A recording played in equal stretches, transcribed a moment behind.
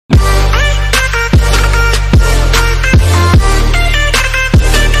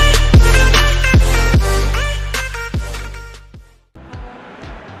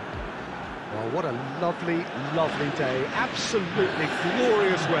absolutely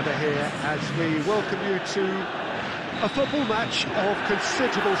glorious weather here as we welcome you to a football match of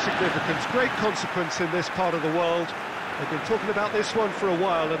considerable significance, great consequence in this part of the world. They've been talking about this one for a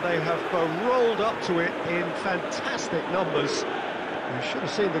while and they have rolled up to it in fantastic numbers. You should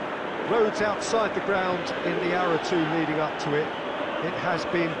have seen the roads outside the ground in the hour or two leading up to it. It has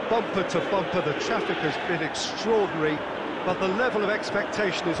been bumper to bumper, the traffic has been extraordinary, but the level of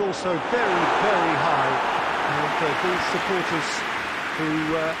expectation is also very, very high. And these supporters who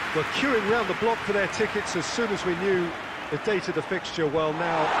were queuing round the block for their tickets as soon as we knew the date of the fixture, well,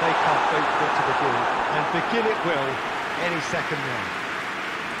 now they can't wait for it to begin. And begin it will any second now.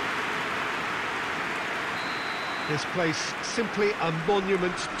 This place simply a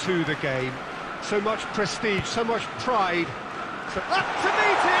monument to the game. So much prestige, so much pride. So up to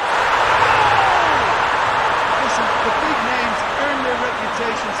meet it! Listen, the big names earn their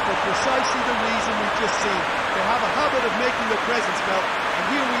reputations for precisely the reason we've just seen. They have a habit of making their presence felt, and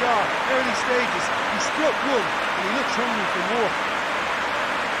here we are, early stages. He struck one, and he looks hungry for more.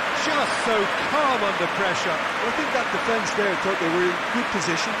 Just so calm under pressure. Well, I think that defence there thought they were in good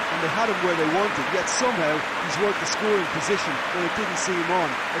position, and they had him where they wanted, yet somehow he's worked the scoring position when it didn't see him on.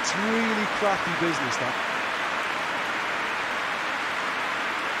 It's really crafty business, that.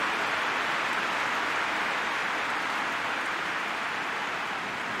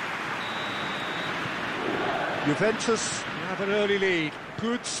 Juventus have an early lead.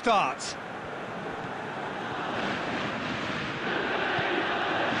 Good start.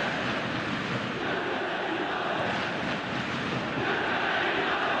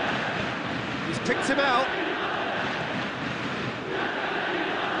 He's picked him out.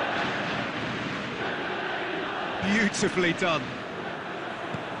 Beautifully done.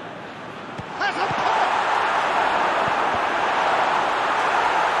 Has a pop!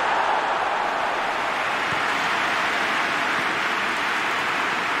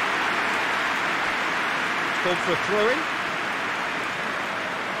 Gone for a throw-in.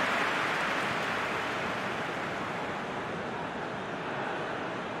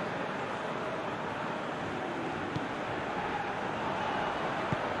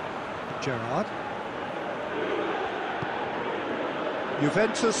 Gerrard.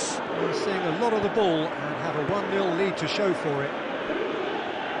 Juventus are seeing a lot of the ball and have a 1-0 lead to show for it.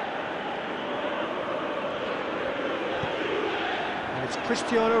 And it's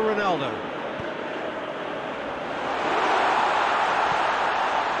Cristiano Ronaldo.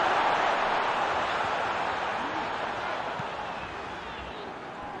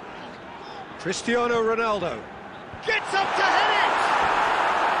 Cristiano Ronaldo gets up to hit it!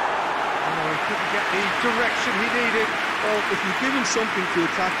 Oh, he couldn't get the direction he needed. Well, if you give him something to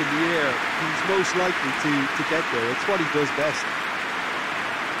attack in the air, he's most likely to get there. It's what he does best.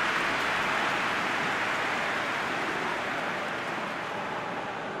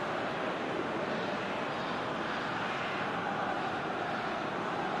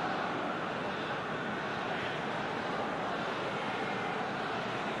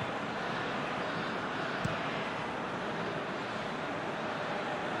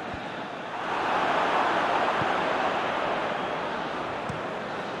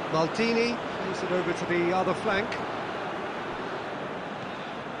 Maldini plays it over to the other flank.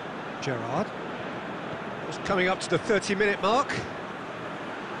 Gerrard. Just coming up to the 30-minute mark.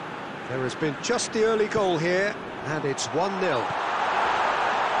 There has been just the early goal here, and it's 1-0.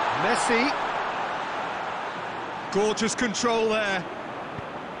 Messi. Gorgeous control there.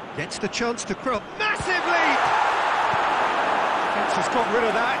 Gets the chance to cross. Massive lead! Defence has got rid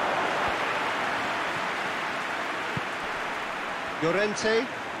of that. Llorente.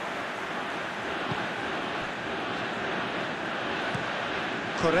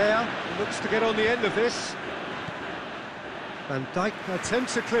 Correa looks to get on the end of this. Van Dijk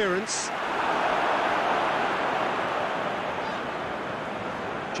attempts a clearance.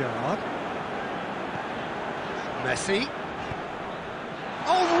 Gerrard. Messi.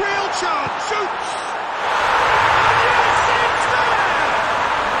 Oh, real chance! Shoots! Yes, it's there!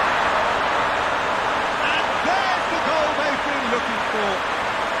 And there's the goal they've been looking for.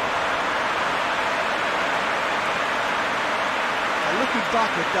 Looking back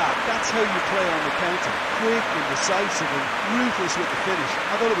at that, that's how you play on the counter. Quick and decisive and ruthless with the finish.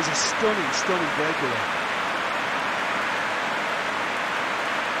 I thought it was a stunning, stunning breakaway.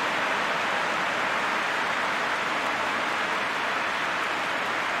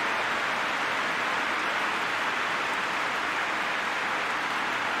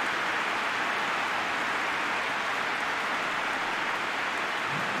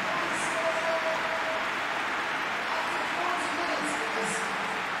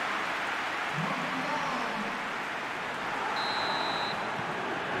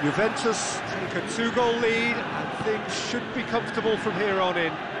 Juventus take a 2-goal lead and things should be comfortable from here on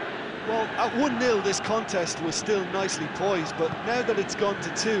in. Well, at 1-0 this contest was still nicely poised, but now that it's gone to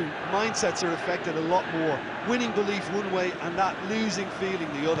 2, mindsets are affected a lot more. Winning belief one way and that losing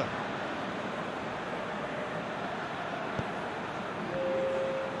feeling the other.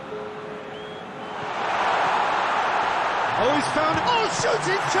 Oh, he's found... Oh,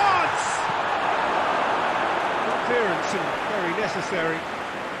 shooting chance! Good clearance and very necessary.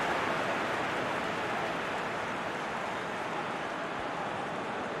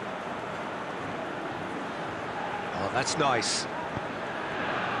 Oh, that's nice.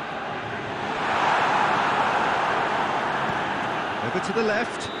 Over to the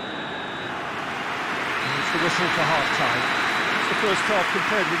left. Here's the whistle for half-time. It's the first half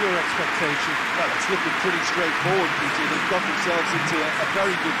compared with your expectation. Well, it's looking pretty straightforward, Peter. They've got themselves into a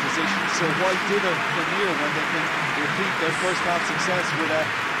very good position, so why dither from here when they can repeat their first half success with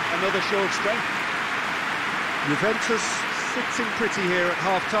another show of strength? Juventus sitting pretty here at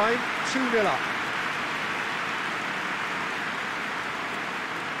half-time, 2-0 up.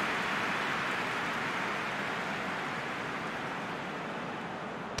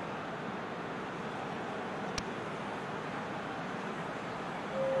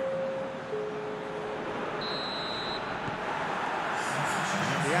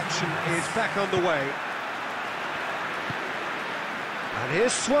 The action is back underway. And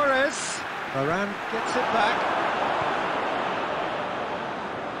here's Suarez. Varane gets it back.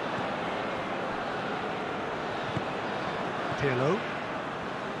 Pirlo.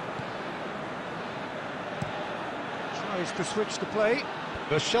 Tries to switch the play.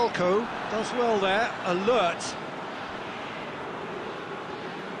 Vashelko does well there. Alert.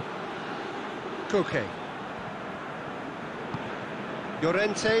 Koke.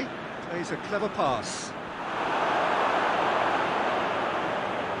 Llorente plays a clever pass.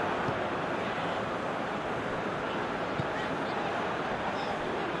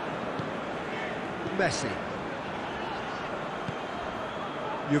 Messi.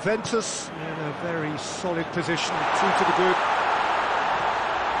 Juventus in a very solid position, 2 to the good.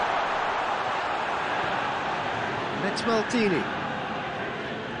 Let's Maldini.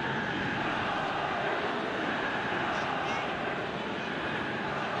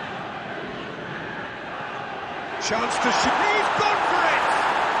 Chance to shoot. He's gone for it!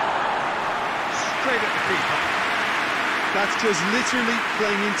 Straight at the keeper. That's just literally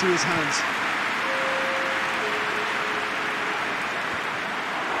playing into his hands.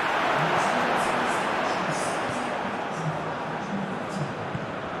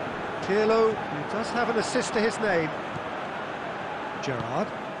 Pirlo, who does have an assist to his name. Gerrard.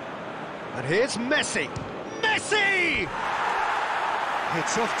 And here's Messi. Messi!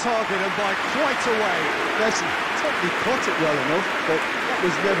 Hits off target and by quite a way. Messi totally caught it well enough, but that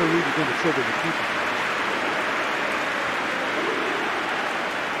was never really going to trouble the keeper.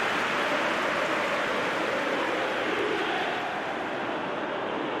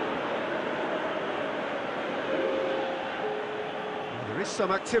 There is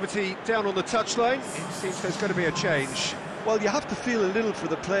some activity down on the touchline. It seems there's going to be a change. Well, you have to feel a little for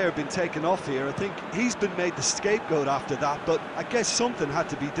the player being taken off here. I think he's been made the scapegoat after that, but I guess something had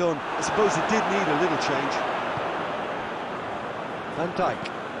to be done. I suppose it did need a little change. Van Dijk.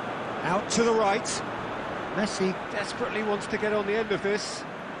 Out to the right. Messi desperately wants to get on the end of this.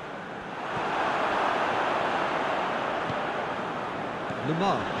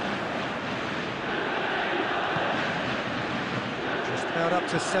 Lamar. Just about up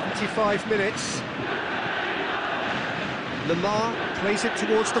to 75 minutes. Lamar plays it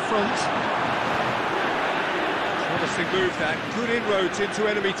towards the front. Promising move that. Good inroads into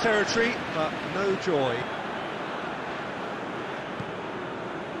enemy territory, but no joy.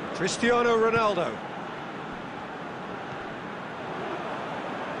 Cristiano Ronaldo.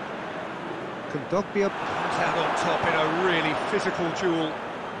 Kondogbia comes out on top in a really physical duel.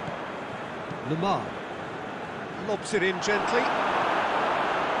 Lamar lobs it in gently.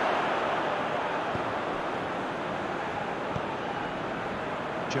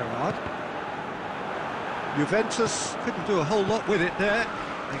 Gerrard. Juventus couldn't do a whole lot with it there.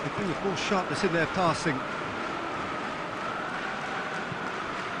 They could do with more sharpness in their passing.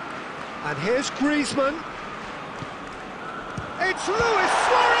 And here's Griezmann. It's Luis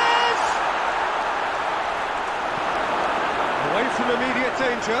Suarez! Away from immediate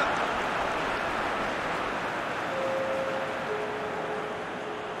danger.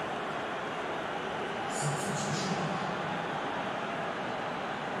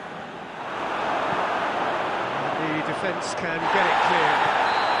 Defence can get it clear.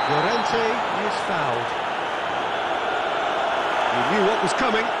 Llorente is fouled. He knew what was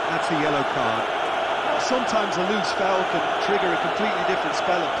coming. That's a yellow card. Sometimes a loose foul can trigger a completely different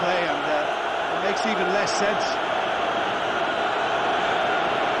spell of play, and it makes even less sense.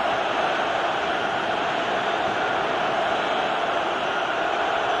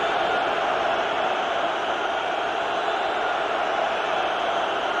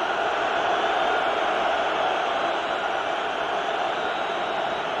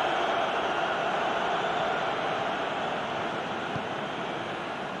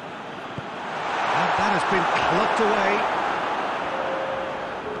 That has been clubbed away.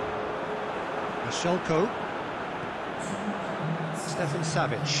 Mashelko. Stefan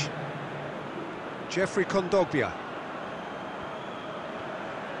Savic. Jeffrey Kondogbia.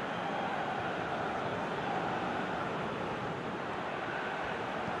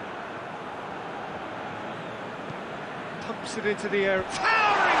 Pumps it into the air.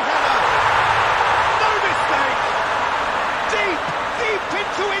 Towering header! No mistake! Deep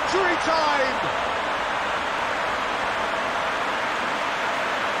into injury time!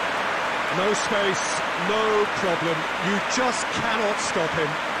 No space, no problem. You just cannot stop him.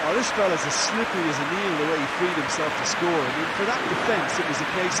 Oh, this fella's as slippery as a needle the way he freed himself to score. I mean, for that defence, it was a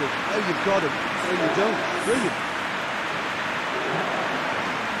case of how you've got him, how you don't. Brilliant.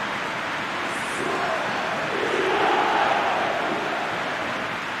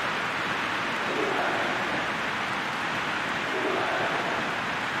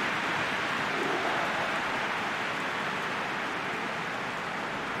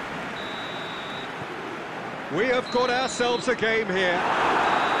 We have got ourselves a game here.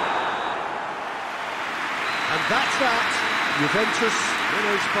 And that's that. Juventus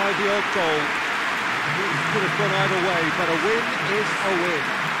winners by the odd goal. It could have gone either way, but a win is a win.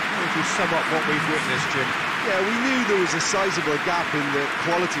 How would you sum up what we've witnessed, Jim? Yeah, we knew there was a sizable gap in the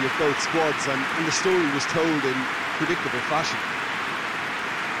quality of both squads, and the story was told in predictable fashion.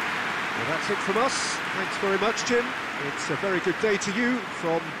 Well, that's it from us. Thanks very much, Jim. It's a very good day to you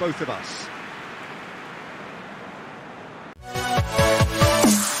from both of us.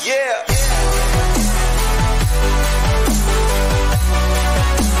 Yeah.